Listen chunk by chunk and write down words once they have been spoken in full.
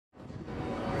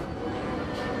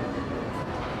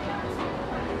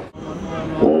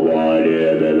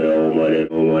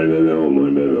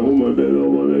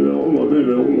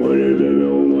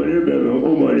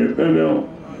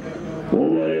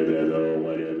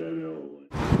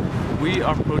We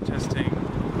are protesting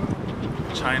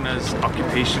China's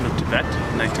occupation of Tibet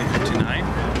in 1959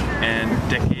 and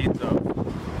decades of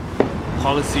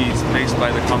policies placed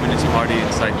by the Communist Party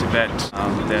inside Tibet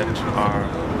that are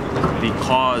the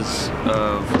cause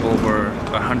of over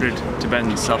 100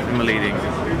 Tibetans self-immolating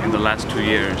in the last 2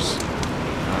 years.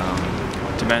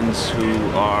 Tibetans who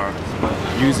are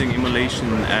using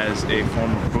immolation as a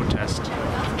form of protest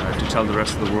to tell the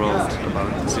rest of the world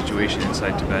about the situation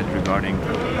inside Tibet regarding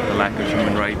the lack of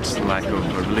human rights, the lack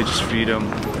of religious freedom,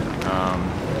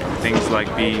 things like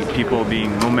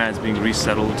nomads being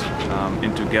resettled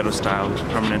into ghetto-style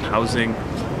permanent housing,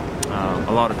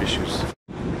 a lot of issues.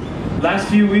 Last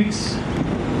few weeks,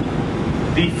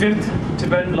 the 5th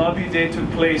Tibetan Lobby Day took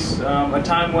place, a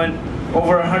time when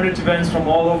over 100 Tibetans from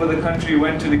all over the country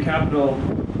went to the capital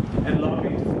and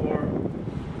lobbied for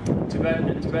Tibet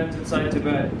and Tibetans inside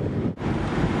Tibet.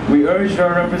 We urged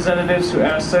our representatives to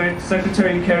ask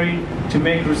Secretary Kerry to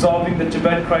make resolving the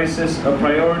Tibet crisis a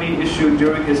priority issue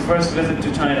during his first visit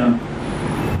to China.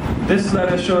 This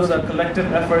letter shows that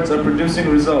collective efforts are producing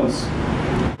results.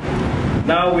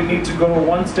 Now we need to go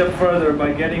one step further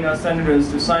by getting our senators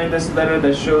to sign this letter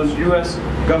that shows U.S.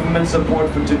 government support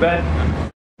for Tibet.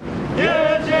 Yeah.